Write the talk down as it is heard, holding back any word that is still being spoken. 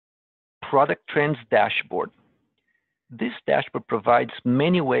Product Trends Dashboard. This dashboard provides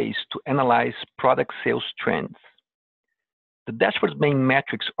many ways to analyze product sales trends. The dashboard's main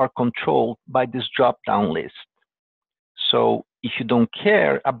metrics are controlled by this drop-down list. So if you don't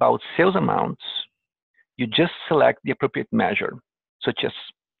care about sales amounts, you just select the appropriate measure, such as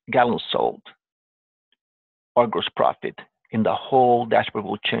gallons sold or gross profit, and the whole dashboard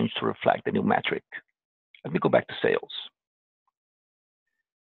will change to reflect the new metric. Let me go back to sales.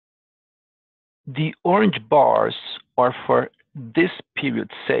 The orange bars are for this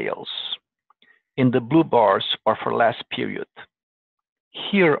period sales, and the blue bars are for last period.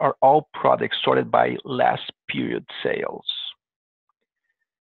 Here are all products sorted by last period sales.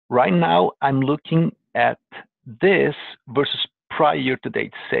 Right now, I'm looking at this versus prior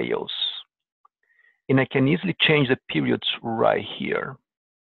year-to-date sales. And I can easily change the periods right here.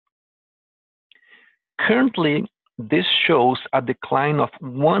 Currently, this shows a decline of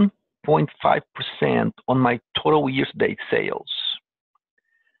 1.5% on my total year-to-date sales.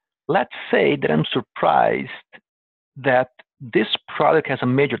 Let's say that I'm surprised that this product has a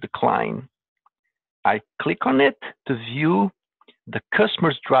major decline. I click on it to view the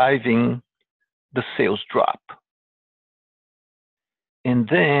customers driving the sales drop. And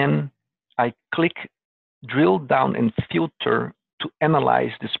then I click Drill Down and Filter to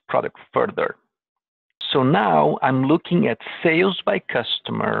analyze this product further. So now I'm looking at sales by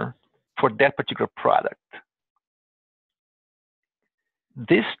customer for that particular product.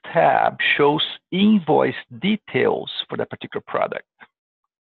 This tab shows invoice details for that particular product.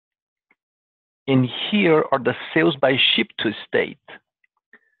 And here are the sales by ship to state.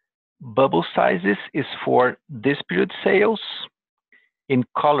 Bubble sizes is for this period sales, and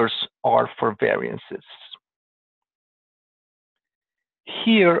colors are for variances.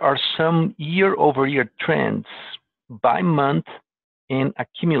 Here are some year-over-year trends by month and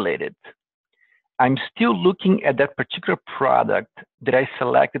accumulated. I'm still looking at that particular product that I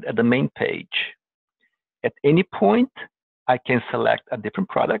selected at the main page. At any point, I can select a different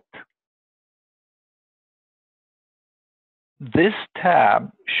product. This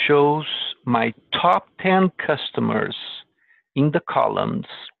tab shows my top 10 customers in the columns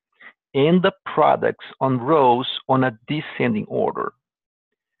and the products on rows on a descending order.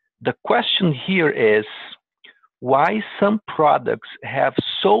 The question here is, why some products have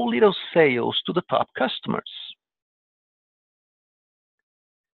so little sales to the top customers?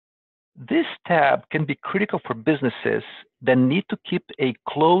 This tab can be critical for businesses that need to keep a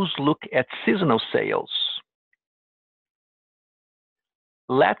close look at seasonal sales.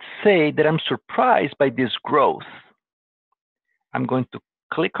 Let's say that I'm surprised by this growth. I'm going to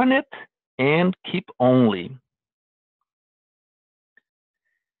click on it and keep only.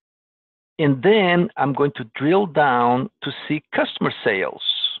 And then I'm going to drill down to see customer sales.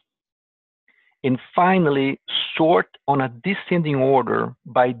 And finally, sort on a descending order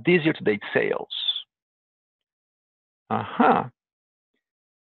by this year-to-date sales. How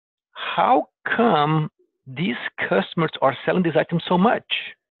come these customers are selling this item so much?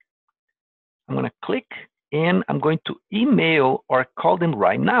 I'm going to click and I'm going to email or call them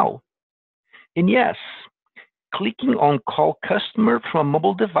right now. And yes, clicking on Call Customer from a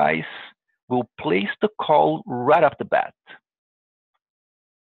mobile device will place the call right off the bat.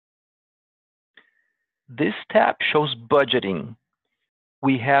 This tab shows budgeting.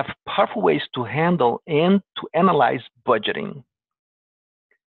 We have powerful ways to handle and to analyze budgeting.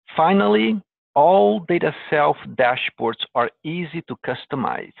 Finally, all DataSelf dashboards are easy to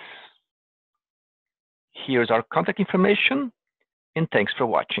customize. Here's our contact information, and thanks for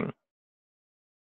watching.